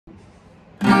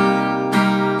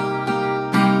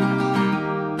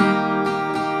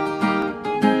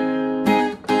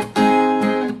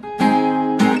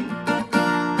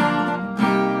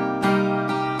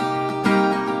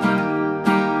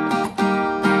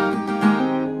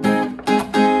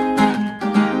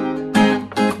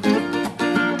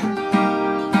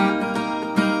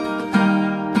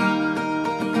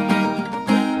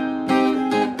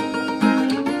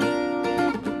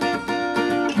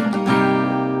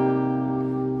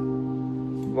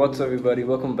What's up everybody,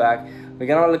 welcome back. We're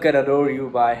gonna look at Adore You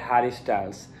by Harry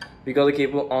Styles. We got the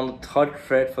cable on the 3rd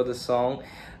fret for the song.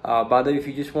 By the way, if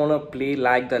you just wanna play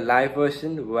like the live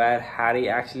version where Harry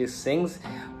actually sings,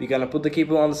 we're gonna put the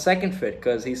cable on the 2nd fret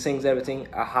because he sings everything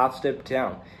a half step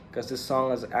down, because this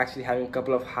song is actually having a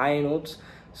couple of high notes,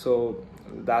 so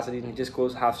that's the reason he just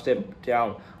goes half step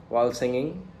down while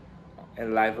singing in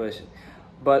the live version.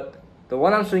 But the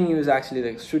one I'm showing you is actually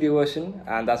the studio version,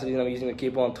 and that's the reason I'm using the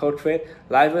cable on 3rd fret.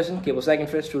 Live version, cable 2nd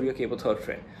fret, studio, cable 3rd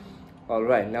fret.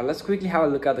 Alright, now let's quickly have a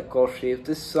look at the chord shapes.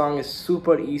 This song is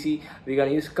super easy. We're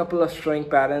gonna use a couple of string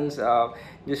patterns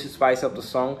just to spice up the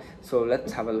song. So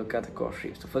let's have a look at the chord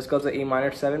shapes. So first got the A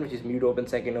minor 7, which is mute open,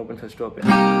 2nd open, 1st open.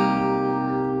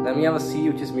 Then we have a C,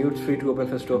 which is mute, 3 2 open,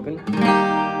 1st open.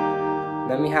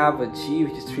 Then we have a G,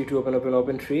 which is 3 2 open, open,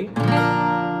 open, 3.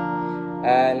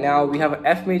 And now we have an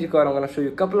F major chord. I'm going to show you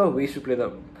a couple of ways to play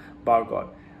the bar chord.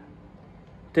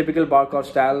 Typical bar chord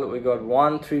style, we got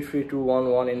 1 3 3 2 1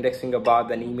 1 index finger bar,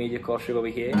 then E major chord shape over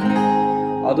here.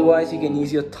 Otherwise you can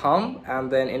use your thumb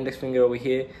and then index finger over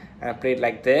here and play it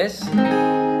like this,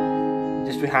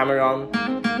 just to hammer on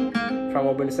from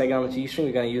open to 2nd on the G string.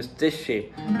 We're going to use this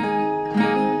shape.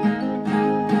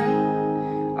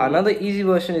 Another easy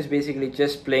version is basically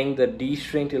just playing the D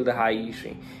string till the high E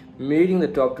string, muting the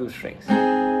top 2 strings,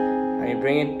 and you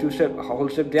bring it 2 step, a whole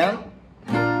step down,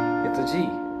 it's a G,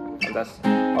 and that's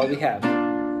all we have.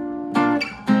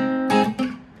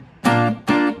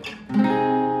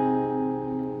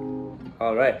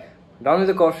 Alright, done with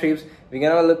the chord shapes. We're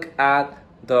gonna look at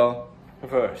the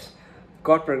verse.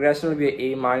 Chord progression will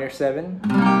be a minor 7,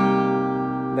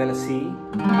 then a C,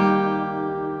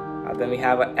 and then we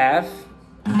have a F.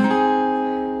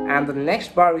 And the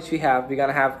next bar which we have, we're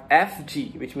gonna have F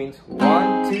G, which means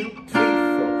 1 2 3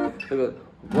 4. So we'll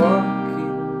walk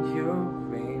in your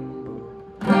rainbow.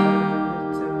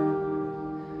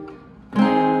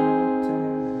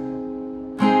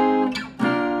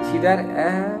 You see that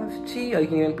F G, or you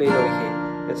can even play it over here.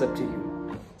 It's up to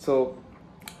you. So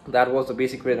that was the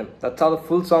basic rhythm. That's how the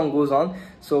full song goes on.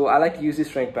 So I like to use this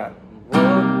string pattern. Walk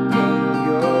in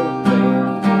your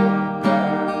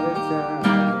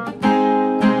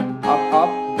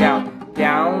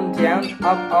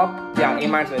up, down, A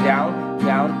minor 7, down,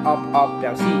 down, up,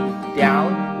 down, C,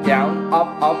 down, down,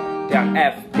 up, down,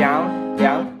 F, down,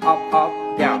 down,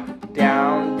 up, down,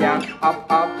 down, down, up,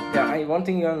 down. And one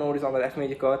thing you're gonna notice on the F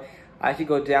major chord, I actually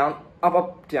go down,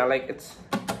 up, down, like it's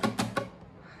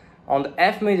on the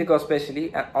F major chord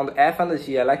especially, and on the F and the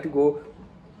G, I like to go.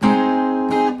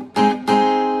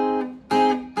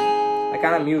 I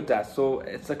kind of mute that, so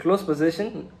it's a close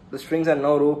position. The strings are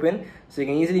not open, so you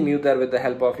can easily mute that with the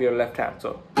help of your left hand.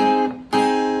 So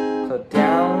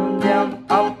down, down,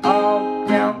 up,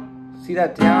 down. See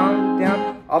that? Down,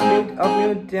 down, up, mute,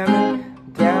 down, down,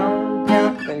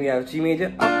 down. Then we have G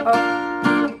major, up.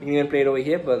 You can even play it over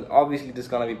here, but obviously this is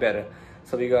gonna be better.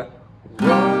 So we got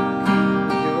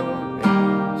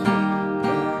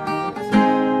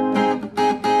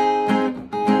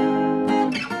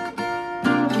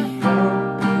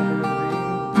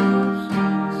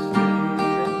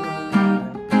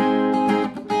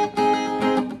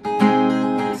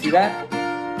that?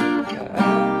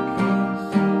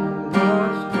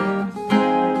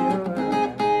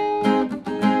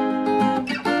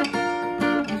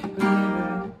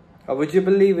 Or would you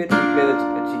believe it? We play the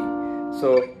G. So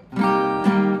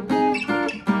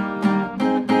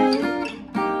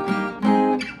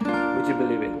would you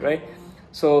believe it, right?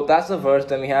 So that's the verse.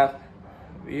 Then we have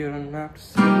we're not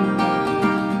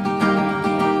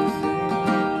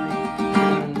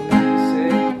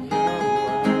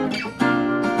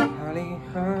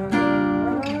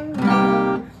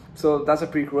So that's a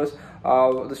pre-chorus.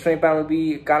 The string pattern will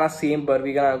be kind of same, but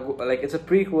we're gonna go, like it's a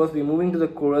pre-chorus. We're moving to the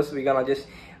chorus. We're gonna just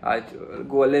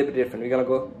go a little bit different. We're gonna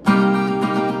go.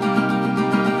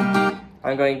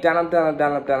 I'm going down, up, down, up,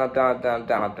 down, up, down, up, down, up, down,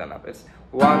 down, up, down, up. It's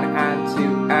 1 and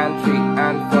 2 and 3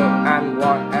 and 4 and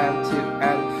 1 and 2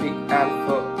 and 3 and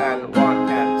 4 and 1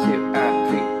 and 2 and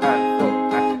 3 and 4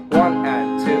 and 1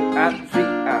 and 2 and 3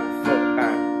 and 4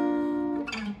 and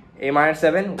A minor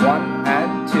 7, 1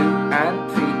 and 2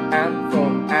 and 3 and 4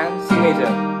 and C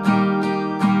major.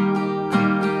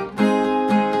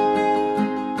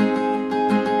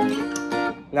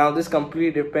 Now this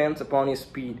completely depends upon your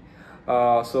speed.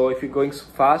 So if you're going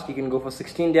fast, you can go for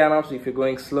 16 down ups. If you're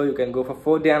going slow, you can go for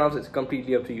 4 down ups. It's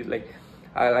completely up to you. Like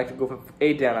I like to go for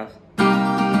 8 down ups.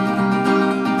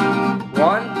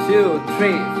 1 2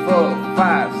 3 4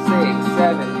 5 6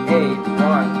 7 8.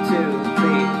 1 2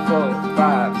 3 4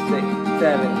 5 6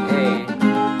 7 8.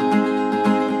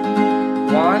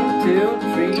 1 2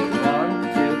 3 1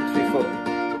 2 3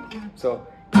 4. So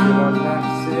you don't have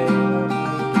to say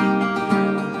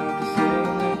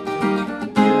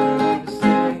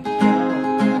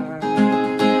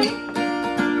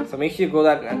so make sure you go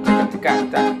that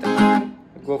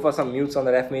go for some mutes on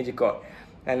the F major chord,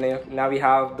 and then now we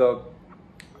have the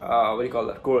what do you call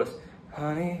that, chorus.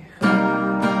 Honey,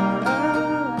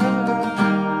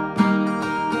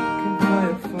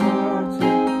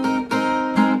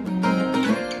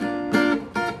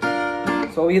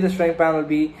 so here the string pattern will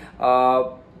be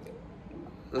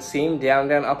the same, down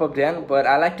down up up down, but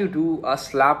I like to do a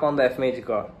slap on the F major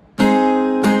chord.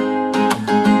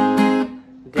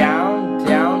 Down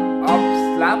down up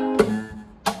slap.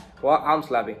 Well, I'm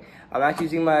slapping. I'm actually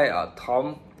using my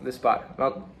thumb, this part,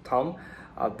 not thumb,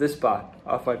 this part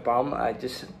of my palm. I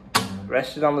just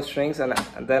rest it on the strings, and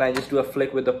then I just do a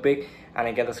flick with the pick, and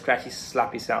I get the scratchy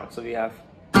slappy sound. So we have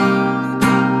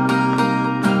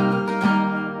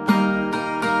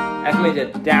F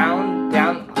major, down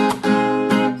down up.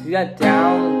 See that?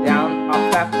 Down down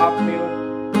up slap up mute.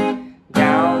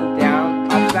 Down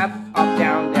down up slap up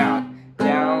down down.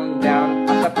 Down down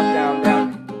up slap up down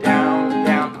down. Down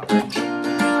down up.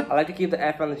 I like to keep the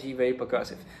F and the G very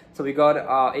percussive. So we got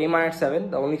A minor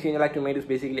 7. The only change I like to make is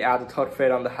basically add the third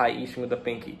fret on the high E string with the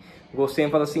pinky. Go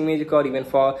same for the C major chord, even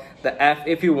for the F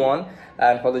if you want,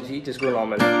 and for the G just go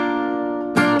normal.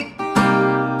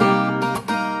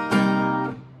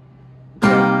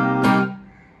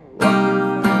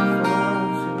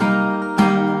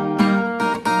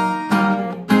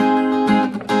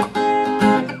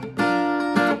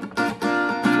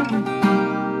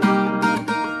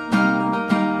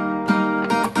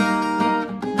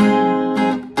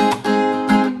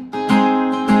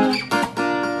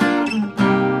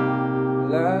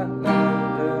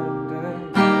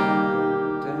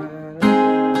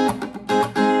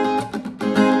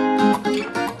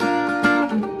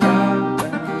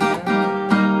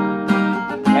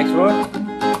 Next word.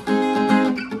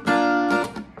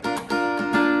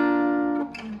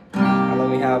 And then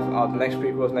we have the next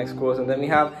pre-chorus, next chorus, and then we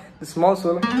have the small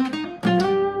solo.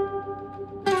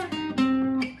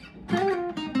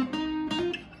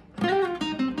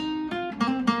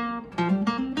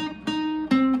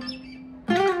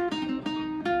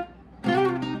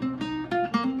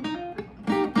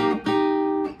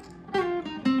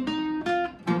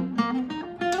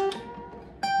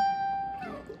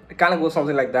 It kind of goes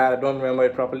something like that. I don't remember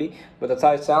it properly, but that's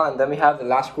how it sounds. And then we have the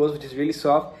last chorus, which is really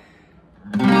soft.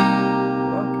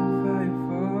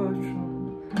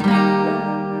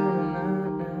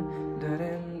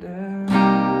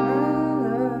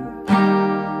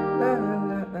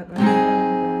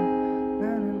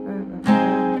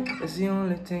 It's the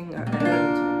only thing I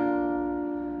have.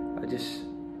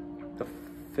 The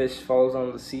fish falls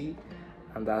on the sea,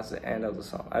 and that's the end of the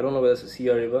song. I don't know whether it's a sea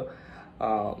or river.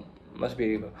 Must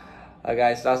be river.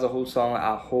 Guys, that's the whole song.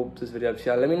 I hope this video helps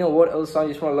you. Let me know what other song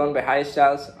you just want to learn by Harry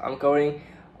Styles. I'm covering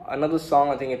another song.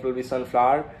 I think it will be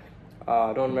Sunflower.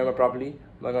 I don't remember properly,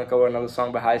 but I'm gonna cover another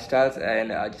song by Harry Styles, and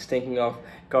just thinking of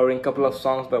covering a couple of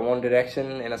songs by One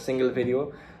Direction in a single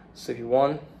video. So if you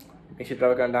want, make sure to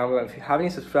drop a comment down below. And if you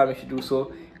haven't subscribed, you should do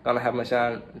so. Gonna help my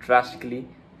channel drastically.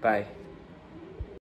 Bye.